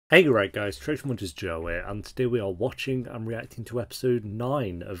Hey right guys, TheTrophyMuncher's Joe here, and today we are watching and reacting to episode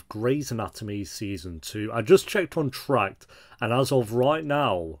 9 of Grey's Anatomy Season 2. I just checked on Tracked, and as of right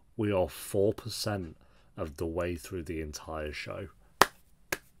now, we are 4% of the way through the entire show.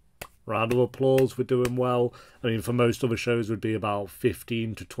 Round of applause, we're doing well. I mean, for most other shows would be about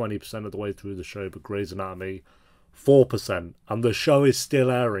 15 to 20% of the way through the show, but Grey's Anatomy, 4%, and the show is still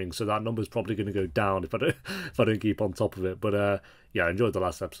airing, so that number's probably going to go down if I don't keep on top of it. But yeah, I enjoyed the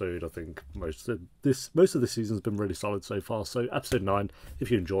last episode. I think most of this season's been really solid so far. So episode 9,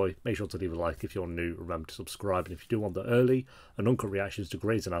 if you enjoy, make sure to leave a like. If you're new, remember to subscribe, and if you do want the early and uncut reactions to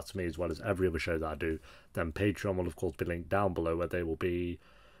Grey's Anatomy as well as every other show that I do, then Patreon will of course be linked down below, where they will be.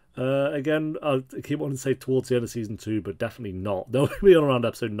 Again, I keep wanting to say towards the end of season 2, but definitely not. They'll be around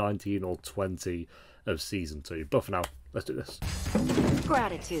episode 19 or 20 of season 2. But for now, let's do this.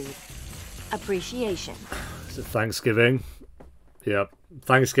 Gratitude. Appreciation. Is it Thanksgiving? Yep.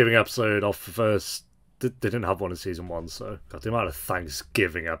 Thanksgiving episode off the first. They didn't have one in season 1, so God, the amount of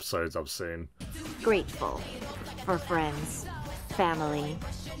Thanksgiving episodes I've seen. Grateful. For friends. Family.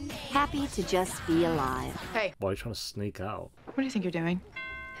 Happy to just be alive. Hey. Why are you trying to sneak out? What do you think you're doing?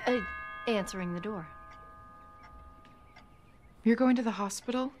 Answering the door. You're going to the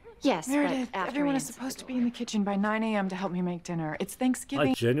hospital? Yes, Meredith, but after everyone I is answer supposed the to be in the kitchen by 9 a.m. to help me make dinner. It's Thanksgiving.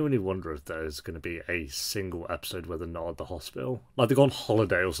 I genuinely wonder if there's going to be a single episode where they're not at the hospital. Like they go on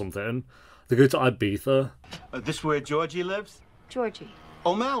holiday or something. They go to Ibiza. This where Georgie lives? Georgie.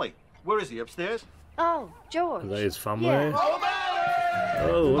 O'Malley. Where is he? Upstairs? Oh, George. Are they his family? Yeah.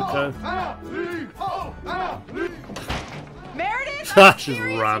 Oh, okay. Meredith, Ah, I'm she's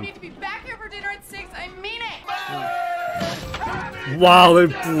serious. ran. You need to be back here for dinner at 6. I mean it. Wow, they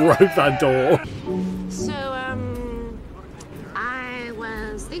broke that door. So, I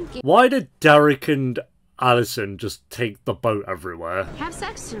was thinking. Why did Derek and Allison just take the boat everywhere? Have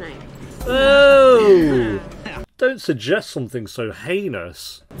sex tonight. Oh! Don't suggest something so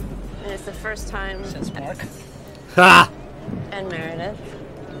heinous. And it's the first time. Since Mark. Ha! And Meredith.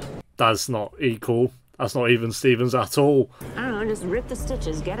 That's not equal. That's not even Stevens at all. I don't know, just rip the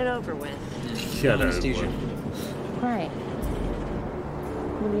stitches, get it over with. Get Anesthesia. over. Right.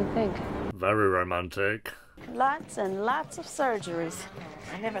 What do you think? Very romantic. Lots and lots of surgeries.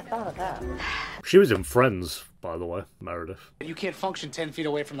 I never thought of that. She was in Friends, by the way, Meredith. You can't function 10 feet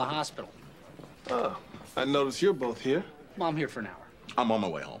away from the hospital. Oh, I noticed you're both here. Well, I'm here for an hour. I'm on my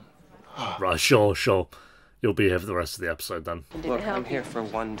way home. Right, sure. You'll be here for the rest of the episode then. Look, I'm here for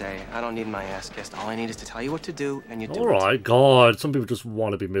one day. I don't need my ass kissed. All I need is to tell you what to do, and you do it. Alright, God. Some people just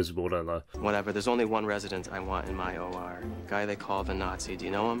want to be miserable, don't they? Whatever. There's only one resident I want in my OR. Guy they call the Nazi. Do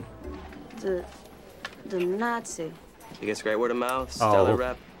you know him? The Nazi. He gets great word of mouth, stellar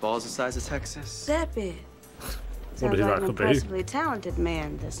rep, balls the size of Texas. That big. What Sounds is that like an could be? impressively talented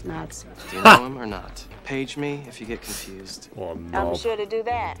man, this Nazi. Do you know him or not? Page me if you get confused. Oh, I'm no. sure to do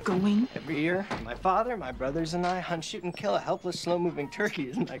that. Going. Every year, my father, my brothers, and I hunt, shoot, and kill a helpless, slow-moving turkey.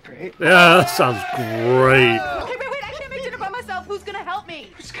 Isn't that great? Yeah, that sounds great. Okay, wait, I can't make dinner by myself. Who's gonna help me?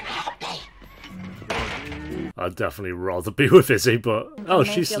 Who's gonna help me? I'd definitely rather be with Izzy, but... Oh,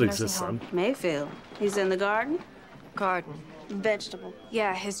 she still exists then. Mayfield. He's in the garden? Garden. Vegetable.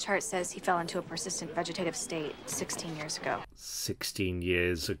 Yeah, his chart says he fell into a persistent vegetative state 16 years ago. 16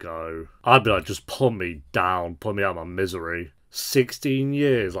 years ago. I'd be like, just put me down, put me out of my misery. 16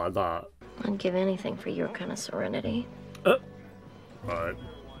 years like that. I'd give anything for your kind of serenity. Right.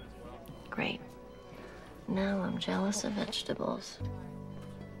 Great. Now I'm jealous of vegetables.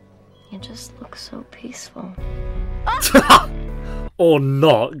 You just look so peaceful. Or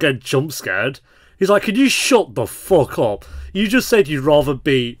not, get jump scared. He's like, can you shut the fuck up? You just said you'd rather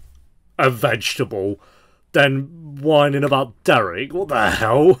be a vegetable than whining about Derek. What the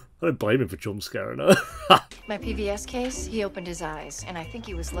hell? I don't blame him for jump scaring her. My PVS case, he opened his eyes, and I think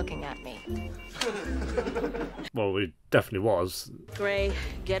he was looking at me. Well, he definitely was. Gray,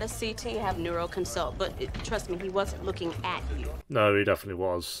 get a CT, have neuro consult, but trust me, he wasn't looking at you. No, he definitely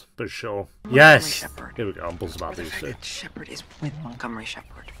was, but sure. Yes! Shepherd. Here we go, I'm buzzed about Or the these fact two. that Shepherd is with Montgomery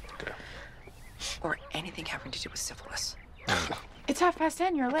Shepherd. Okay. Or anything having to do with syphilis. It's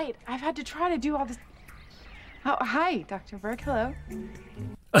 10:30. You're late. I've had to try to do all this. Oh, hi, Dr. Burke. Hello.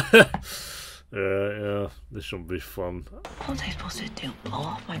 Yeah, this shouldn't be fun. What was I supposed to do? Blow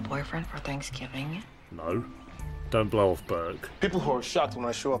off my boyfriend for Thanksgiving? No. Don't blow off Burke. People who are shocked when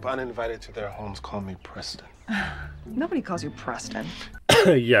I show up uninvited to their homes call me Preston. Nobody calls you Preston.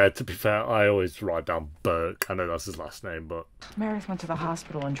 Yeah, to be fair, I always write down Burke. I know that's his last name, but... Meredith went to the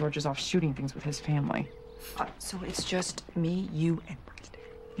hospital and George is off shooting things with his family. So it's just me, you, and Preston.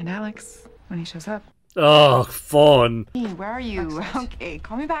 And Alex, when he shows up. Oh, fun. Hey, where are you? Okay,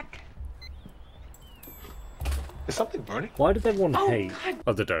 call me back. Is something burning? Why did everyone hate? God.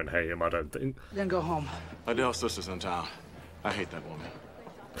 Oh, they don't hate him, I don't think. Then go home. Adele's sister's in town. I hate that woman.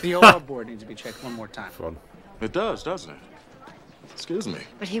 The OR board needs to be checked one more time. Fun. It does, doesn't it? Excuse me.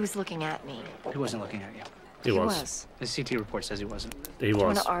 But he was looking at me. He wasn't looking at you. He was. The CT report says he wasn't. He Do you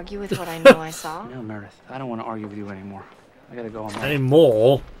want was. to argue with what I know I saw? No, Meredith, I don't want to argue with you anymore. I gotta go home. Any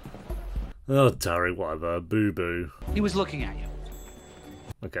more? Oh, Derek, whatever. Boo-boo. He was looking at you.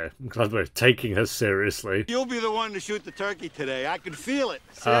 Okay, I'm glad we're taking her seriously. You'll be the one to shoot the turkey today. I can feel it.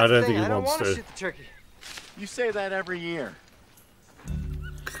 I don't think he I don't wants want to. shoot the turkey. You say that every year.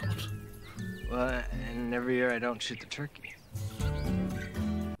 God. Well, and every year I don't shoot the turkey.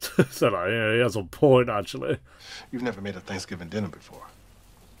 So, like, yeah, he has a point, actually. You've never made a Thanksgiving dinner before.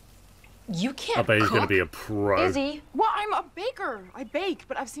 You can't I bet he's going to cook. be a pro. Izzy, well, I'm a baker. I bake,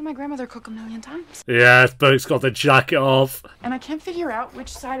 but I've seen my grandmother cook a million times. Yes, Burke's got the jacket off. And I can't figure out which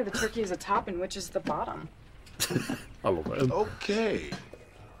side of the turkey is the top and which is the bottom. I love it. Okay.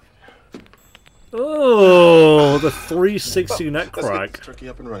 Oh, the 360 neck Let's get crack. the turkey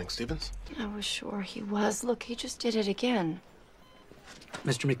up and running, Stevens. I was sure he was. Look, he just did it again.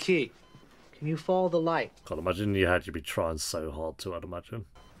 Mr. McKee, can you follow the light? God, imagine you had to be trying so hard to, I'd imagine.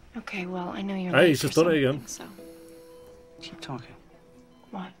 Okay, well, I know you're Hey, late he's for just done it again. something, So, Keep talking.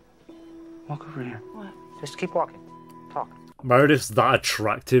 what? Walk over here. What? Just keep walking. Talk. Meredith's that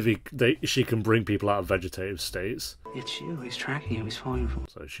attractive, she can bring people out of vegetative states. It's you. He's tracking you. He's following you.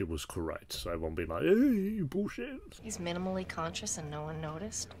 So she was correct. So everyone being like, hey, you bullshit. He's minimally conscious and no one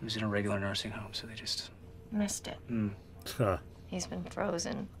noticed. He was in a regular nursing home, so they just... Missed it. Huh. He's been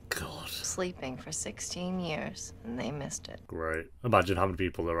frozen, God. sleeping for 16 years, and they missed it. Great. Imagine how many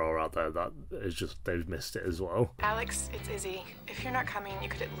people there are out there that is just, they've missed it as well. Alex, it's Izzy. If you're not coming, you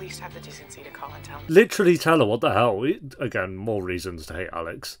could at least have the decency to call and tell me. Literally tell her, what the hell? Again, more reasons to hate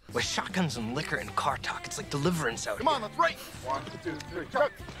Alex. With shotguns and liquor and car talk, it's like deliverance out Come on, let's race. 1, 2, 3, go.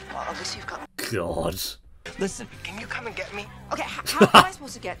 At least you've got... God. Listen, can you come and get me? Okay, how am I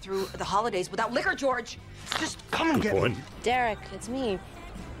supposed to get through the holidays without liquor, George? Just come and Good get point. me. Derek, it's me.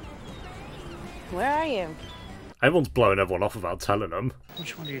 Where are you? Everyone's blowing everyone off without telling them.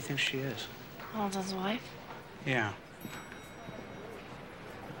 Which one do you think she is? Alden's wife? Yeah.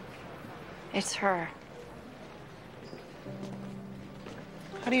 It's her.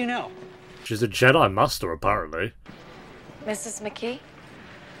 How do you know? She's a Jedi Master, apparently. Mrs. McKee?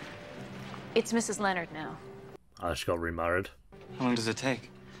 It's Mrs. Leonard now. She got remarried. How long does it take?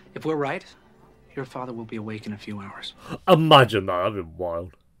 If we're right, your father will be awake in a few hours. Imagine that, that'd be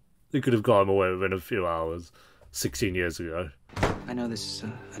wild. They could have got him away within a few hours, 16 years ago. I know this is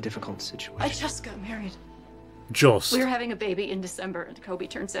a difficult situation. I just got married. Just. We're having a baby in December, and Kobe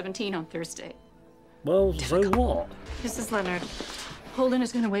turned 17 on Thursday. Well, so what? Mrs. Leonard, Holden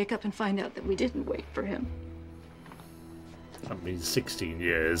is going to wake up and find out that we didn't wait for him. That means 16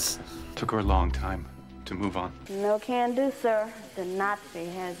 years. Took her a long time to move on. No can do, sir. The Nazi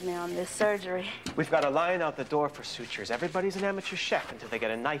has me on this surgery. We've got a line out the door for sutures. Everybody's an amateur chef until they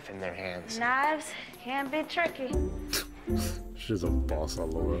get a knife in their hands. Knives can be tricky. She's a boss, I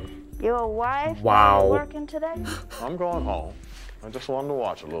love her. Your wife? Wow. Working today? I'm going home. I just wanted to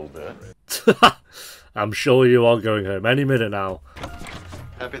watch a little bit. I'm sure you are going home any minute now.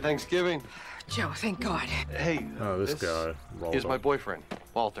 Happy Thanksgiving. Joe, thank God. Hey, Oh, this guy. is my boyfriend,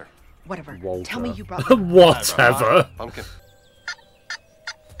 Walter. Whatever. Walter. Tell me you brought... Whatever. Pumpkin.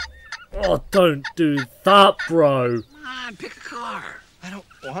 Oh, don't do that, bro. Come on, pick a car. I don't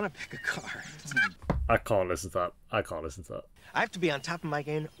want to pick a car. I can't listen to that. I can't listen to that. I have to be on top of my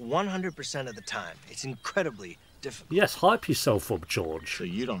game 100% of the time. It's incredibly difficult. Yes, hype yourself up, George. So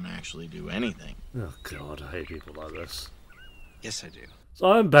you don't actually do anything. Oh, God, I hate people like this. Yes, I do. So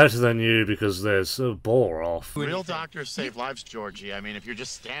I'm better than you because they're so bore off. Real doctors save lives, Georgie. I mean, if you're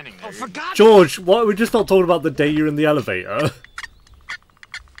just standing there... Oh, for God's George, what? We're just not talking about the day you're in the elevator.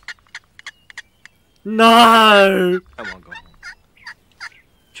 No! I won't go home.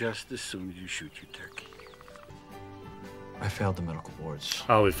 Just as soon as you shoot your turkey. I failed the medical boards.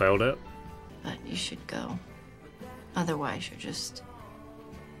 Oh, we failed it. But you should go. Otherwise, you're just...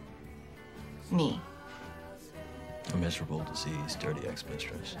 me. A miserable, diseased, dirty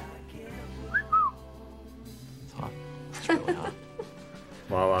ex-mistress. It's hot. It's really hot.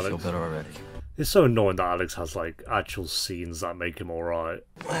 Well, I feel Alex. better already. It's so annoying that Alex has, like, actual scenes that make him alright.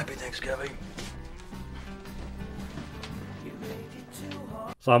 Happy Thanksgiving.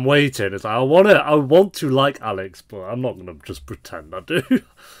 So I'm waiting. It's like, I want to like Alex, but I'm not gonna just pretend I do.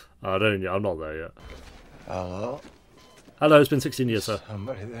 I don't yet. I'm not there yet. Hello? Hello, it's been 16 years, sir.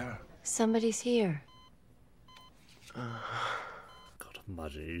 Somebody there? Somebody's here. God,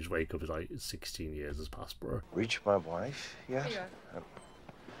 imagine you just wake up, it's like 16 years has passed, bro. Reach my wife yet?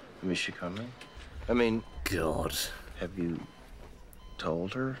 Is she coming? I mean... God. Have you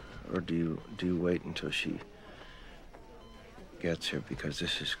told her? Or do you wait until she gets here? Because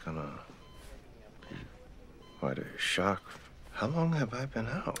this is gonna be quite a shock. How long have I been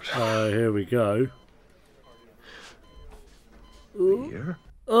out? Here we go. A year?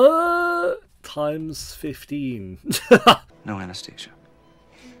 Times 15. No anesthesia.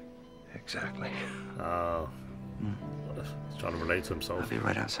 Exactly. Oh. He's trying to relate to himself. I'll be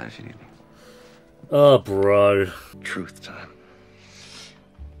right outside if you need me. Oh, bro. Truth time.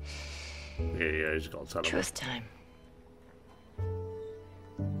 Yeah, he's got to tell him. Truth time.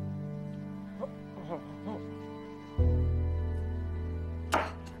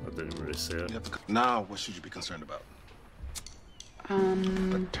 I didn't really see it. Now, what should you be concerned about?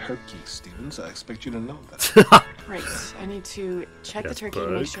 The turkey, Stevens. I expect you to know that. Right. I need to check the turkey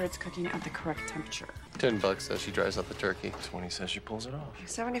and make sure it's cooking at the correct temperature. $10 says she dries out the turkey. 20 says she pulls it off.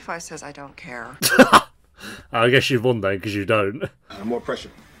 75 says I don't care. I guess you've won then, because you don't. More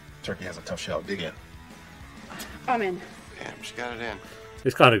pressure. Turkey has a tough shell. Dig in. I'm in. Damn, she got it in.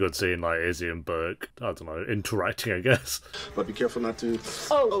 It's kind of good seeing like Izzy and Burke, I don't know, interacting, I guess. But be careful not to...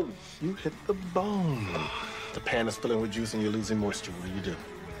 Oh, you hit the bone. The pan is filling with juice and you're losing moisture. What do you do?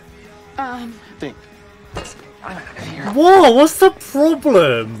 Think. Whoa, what's the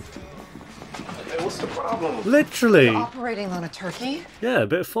problem? Hey, what's the problem? Literally. You're operating on a turkey? Yeah, a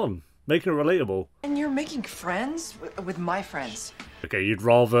bit of fun. Making it relatable. And you're making friends with my friends. Okay, you'd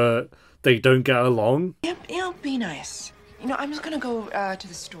rather they don't get along? Yeah, be nice. You know, I'm just gonna go to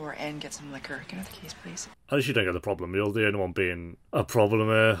the store and get some liquor. Can I have the keys, please? At least you don't get the problem. You're the only one being a problem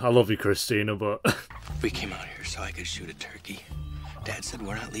here. I love you, Christina, but... We came out here so I could shoot a turkey. Dad said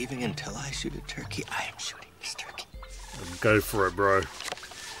we're not leaving until I shoot a turkey. I am shooting this turkey. Go for it, bro.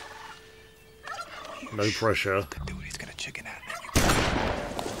 No pressure. Dude, he's gonna chicken out.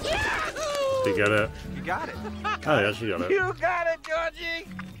 Did you get it? You got it. Oh, yeah, she got it. You got it, Georgie.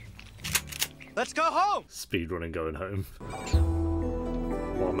 Let's go home. Speedrunning going home.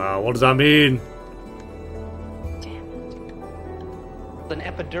 What now? What does that mean? An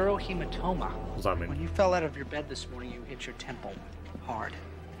epidural hematoma. What does that mean? When you fell out of your bed this morning, you hit your temple hard.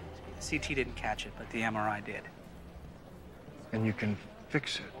 CT didn't catch it, but the MRI did. And you can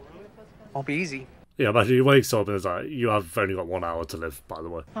fix it. Won't be easy. Yeah, imagine he wakes up and it's like, you have only got 1 hour to live, by the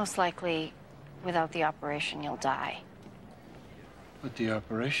way. Most likely, without the operation, you'll die. But the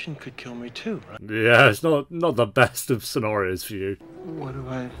operation could kill me too, right? Yeah, it's not the best of scenarios for you. What do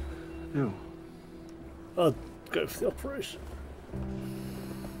I do? I'd go for the operation.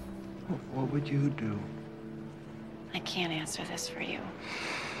 What would you do? I can't answer this for you.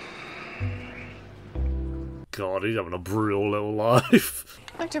 God, he's having a brutal little life.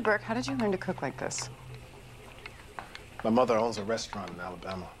 Dr. Burke, how did you learn to cook like this? My mother owns a restaurant in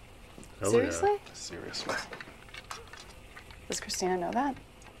Alabama. Hell Seriously? Yeah. Seriously. Does Christina know that?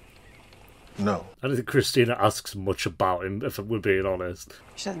 No. I don't think Christina asks much about him, if we're being honest.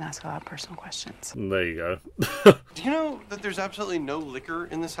 She doesn't ask a lot of personal questions. There you go. Do you know that there's absolutely no liquor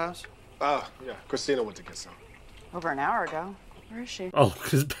in this house? Oh, yeah. Christina went to get some. Over an hour ago. Where is she? Oh,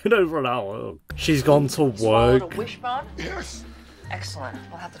 it's been over an hour. Oh. She's gone to Swallowed work. a wishbone? Yes. Excellent.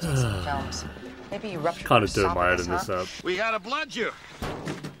 We'll have to take some films. Maybe you ruptured Kind your of doing my head in esophagus, this huh? up. We gotta blood you.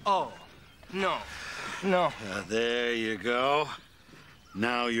 Oh, no. No. There you go.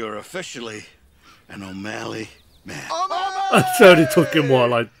 Now you're officially an O'Malley man. It only took him, what,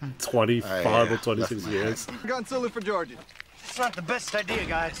 like 25 or 26 years? Gun salute for Georgie. It's not the best idea,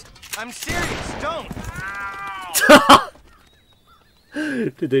 guys. I'm serious. Don't.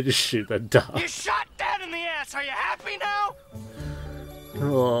 Did they just shoot them down? You shot Dad in the ass. Are you happy now?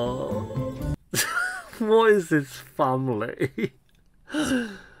 Oh. What is this family?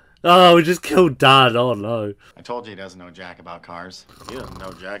 Oh, we just killed Dad. Oh no. I told you he doesn't know jack about cars. He doesn't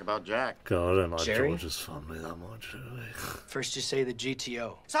know jack about jack. God, I don't like Jerry? George's family that much. First you say the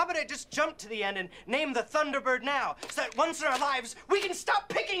GTO. So how about I just jump to the end and name the Thunderbird now, so that once in our lives we can stop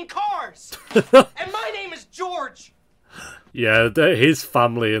picking cars. And my name is George. Yeah, his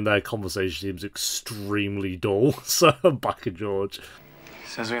family and their conversation seems extremely dull. So I'm back at George.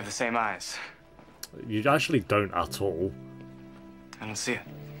 Says we have the same eyes. You actually don't at all. I don't see it.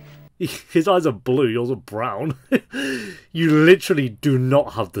 His eyes are blue, yours are brown. You literally do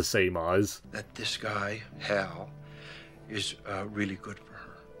not have the same eyes. That this guy, Hal, is really good for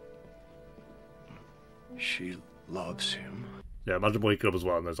her. She loves him. Yeah, imagine waking up as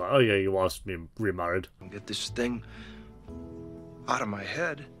well and it's like, oh yeah, your wife's been remarried. Get this thing out of my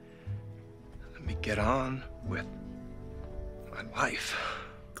head. Let me get on with my life.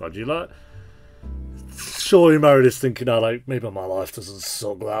 God, you like... Surely Meredith's thinking now, like, maybe my life doesn't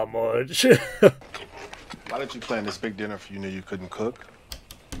suck that much. Why did you plan this big dinner if you knew you couldn't cook?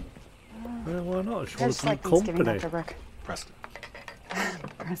 Well, why not? She Just wanted like some Thanksgiving, company. Dr. Brooke. Preston.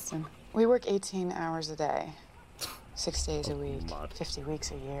 Preston. We work 18 hours a day, 6 days a week, mad. 50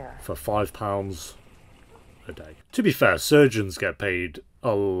 weeks a year. For £5 a day. To be fair, surgeons get paid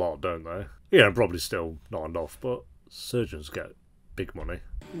a lot, don't they? Yeah, probably still not enough, but surgeons get big money.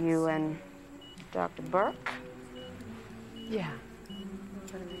 You and Dr. Burke? Yeah.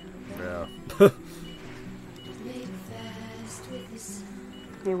 Yeah.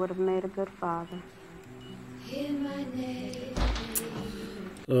 He would have made a good father.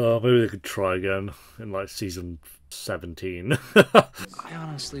 Maybe they could try again in like season 17. I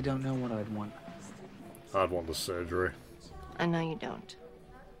honestly don't know what I'd want. I'd want the surgery. I know you don't.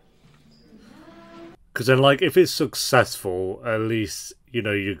 Because then, like, if it's successful, at least you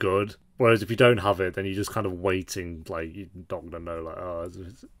know you're good. Whereas if you don't have it, then you're just kind of waiting, like, you're not going to know, like, oh,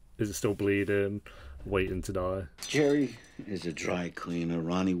 is it still bleeding? Waiting to die. Jerry is a dry cleaner.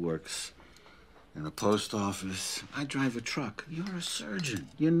 Ronnie works in the post office. I drive a truck. You're a surgeon.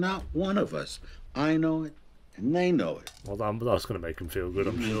 You're not one of us. I know it, and they know it. Well, that's going to make him feel good,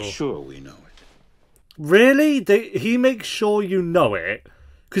 I'm sure. Sure we know it. Really? He makes sure you know it?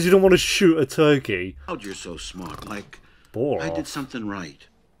 Because you don't want to shoot a turkey? How'd you're so smart? Like, Bore I off. did something right.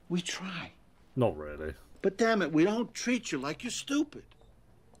 We try. Not really. But damn it, we don't treat you like you're stupid.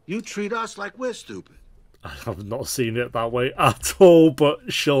 You treat us like we're stupid. I've not seen it that way at all,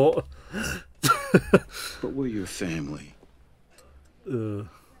 but sure. But we're your family.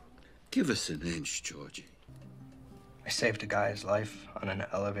 Give us an inch, Georgie. I saved a guy's life on an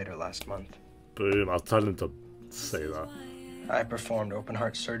elevator last month. Boom, I'll tell him to say that. I performed open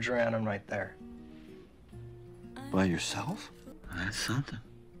heart surgery on him right there. By yourself? That's something.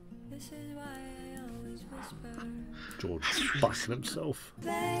 George bashing himself.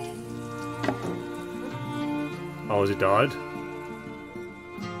 Oh, has he died?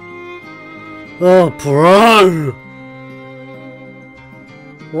 Oh, bro!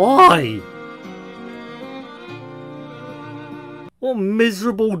 Why? What a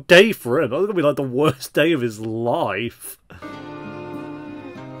miserable day for him. That's gonna be like the worst day of his life.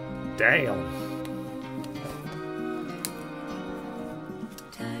 Damn.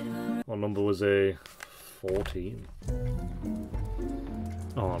 What number was he? 14.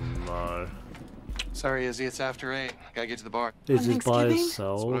 Oh no. Sorry, Izzy, it's after 8. Gotta get to the bar. Is he by It's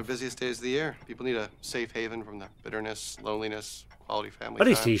himself? one of the busiest days of the year. People need a safe haven from the bitterness, loneliness, quality family At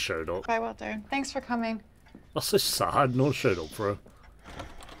least time. he showed up. Bye, Walter. Thanks for coming. That's so sad. No one showed up for her.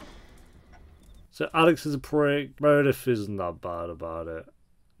 So Alex is a prick. Meredith isn't that bad about it.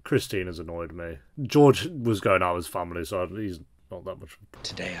 Christina's annoyed me. George was going out with his family, so he's not that much.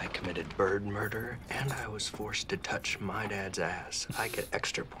 Today I committed bird murder, and I was forced to touch my dad's ass. I get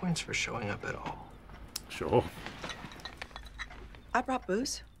extra points for showing up at all. Sure. I brought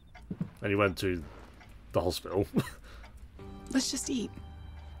booze. And he went to the hospital. Let's just eat.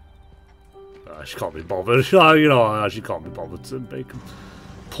 She can't be bothered. You know, she can't be bothered to make a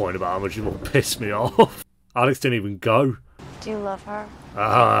point about how much you will piss me off. Alex didn't even go. Do you love her?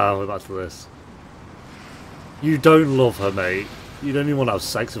 Ah, we're back to this. You don't love her, mate. You don't even want to have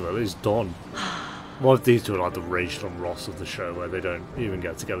sex with her. It's done. What if these two are like the Rachel and Ross of the show, where they don't even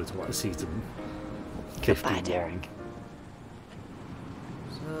get together to like season 51? Goodbye, Derek.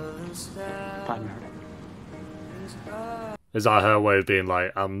 Bye, Meredith. Is that her way of being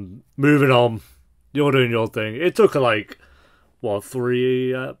like, I'm moving on, you're doing your thing? It took her like, what, 4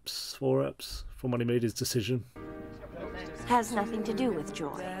 eps from when he made his decision? Has nothing to do with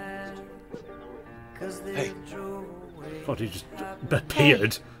joy. Hey. God, he just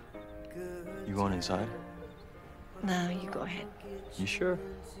appeared. You going inside? No, you go ahead. You sure?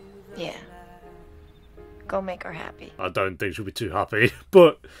 Yeah. Go make her happy. I don't think she'll be too happy,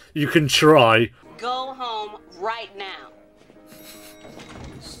 but you can try. Go home right now.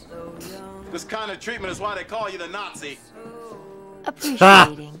 This kind of treatment is why they call you the Nazi.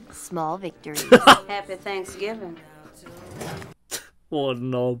 Appreciating small victories. Happy Thanksgiving. What a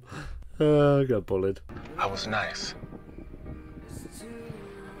knob. I got bullied. I was nice.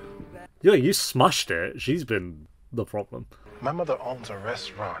 Yeah, you smashed it. She's been the problem. My mother owns a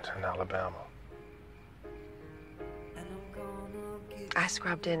restaurant in Alabama. I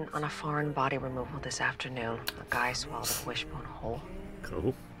scrubbed in on a foreign body removal this afternoon. A guy swallowed a wishbone whole.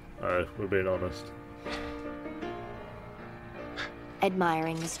 Cool. We're being honest.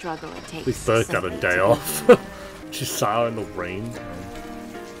 Admiring the struggle it takes. We both got a day off. She sat out in the rain.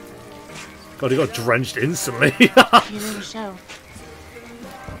 God, he got drenched instantly. You're in the show.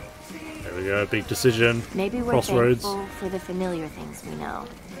 There we go, big decision. Maybe we're Crossroads. thankful for the familiar things we know.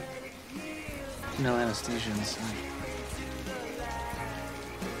 No anesthesia inside.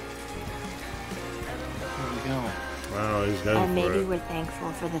 Here we go. Wow, he's going And for maybe it. we're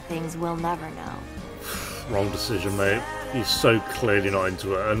thankful for the things we'll never know. Wrong decision, mate. He's so clearly not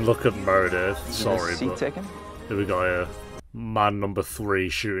into it. And look at Meredith. Sorry, seat but taken? here we go here. Man number 3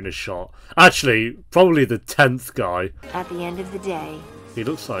 shooting a shot. Actually, probably the 10th guy. At the end of the day, He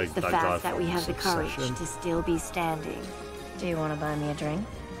looks like the that guy fact that from we have the courage Succession. to still be standing. Do you want to buy me a drink?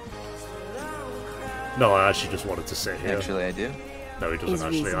 No, I actually just wanted to sit here. Actually, I do. No, he doesn't Is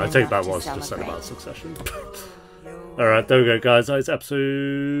actually. reason I take back enough what I to just said about celebrate. Succession. Alright, there we go, guys. That is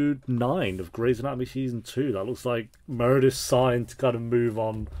episode 9 of Grey's Anatomy Season 2. That looks like Meredith's sign to kind of move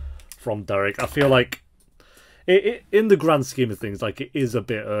on from Derek. I feel like, in the grand scheme of things, like, it is a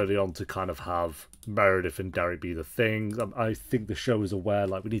bit early on to kind of have Meredith and Derek be the thing. I think the show is aware,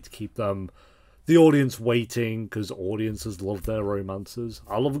 like, we need to keep them, the audience waiting, because audiences love their romances.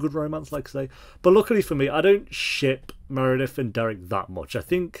 I love a good romance, like I say. But luckily for me, I don't ship Meredith and Derek that much. I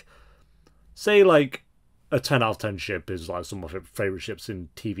think, say, like, a 10 out of 10 ship is like some of my favourite ships in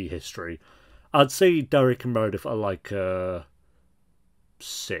TV history. I'd say Derek and Meredith are like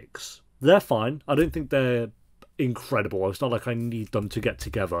 6. They're fine. I don't think they're incredible. It's not like I need them to get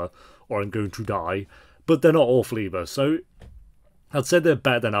together or I'm going to die. But they're not awful either. So I'd say they're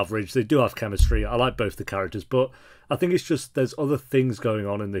better than average. They do have chemistry. I like both the characters. But I think it's just there's other things going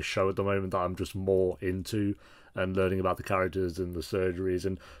on in this show at the moment that I'm just more into. And learning about the characters and the surgeries.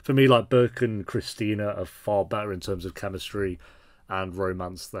 And for me, like, Burke and Christina are far better in terms of chemistry and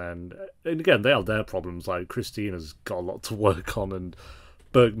romance than... And again, they have their problems. Like, Christina's got a lot to work on, and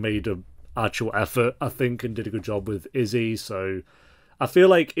Burke made an actual effort, I think, and did a good job with Izzy. So I feel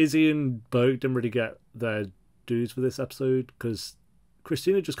like Izzy and Burke didn't really get their dues for this episode, because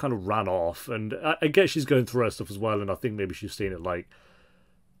Christina just kind of ran off. And I guess she's going through her stuff as well, and I think maybe she's seen it like...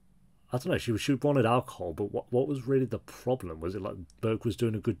 I don't know, she wanted alcohol, but what was really the problem? Was it like Burke was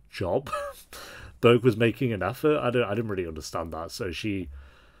doing a good job? Burke was making an effort? I didn't really understand that, so she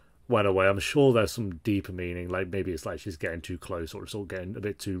went away. I'm sure there's some deeper meaning, like maybe it's like she's getting too close, or it's all getting a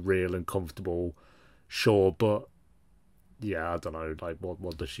bit too real and comfortable. Sure, but yeah, I don't know, like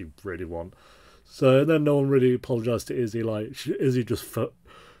what does she really want? So then no one really apologised to Izzy, like Izzy just...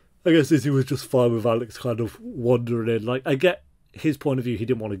 I guess Izzy was just fine with Alex kind of wandering in. Like, I get his point of view, he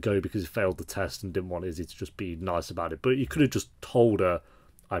didn't want to go because he failed the test and didn't want Izzy to just be nice about it. But you could have just told her,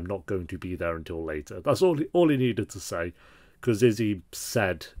 I'm not going to be there until later. That's all he needed to say. Because Izzy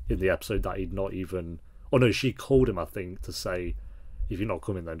said in the episode that he'd not even... Oh no, she called him, I think, to say, if you're not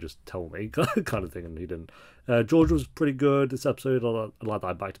coming, then just tell me, kind of thing, and he didn't. George was pretty good this episode. I like that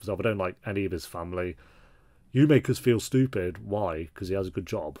I backed himself. I don't like any of his family. You make us feel stupid. Why? Because he has a good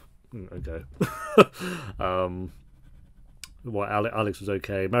job. Okay. Alex was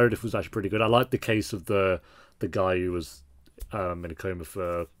okay. Meredith was actually pretty good. I liked the case of the guy who was in a coma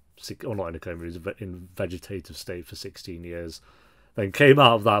for... Or not in a coma, he was in vegetative state for 16 years. Then came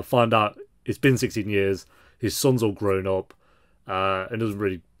out of that, find out it's been 16 years, his son's all grown up, and doesn't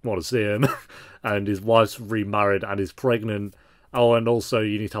really want to see him. And his wife's remarried and is pregnant. Oh, and also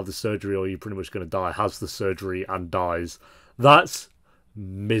you need to have the surgery or you're pretty much going to die. Has the surgery and dies. That's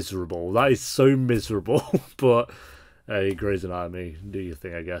miserable. That is so miserable. But... Hey, Grey's Anatomy, do your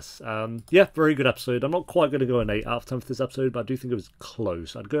thing, I guess. Yeah, very good episode. I'm not quite going to go an 8 out of 10 for this episode, but I do think it was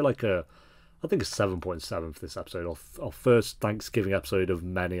close. I'd go like I think a 7.7 for this episode. Our first Thanksgiving episode of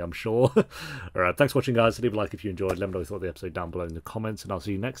many, I'm sure. Alright, thanks for watching, guys. Leave a like if you enjoyed. Let me know what you thought of the episode down below in the comments, and I'll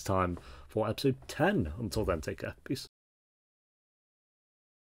see you next time for episode 10. Until then, take care. Peace.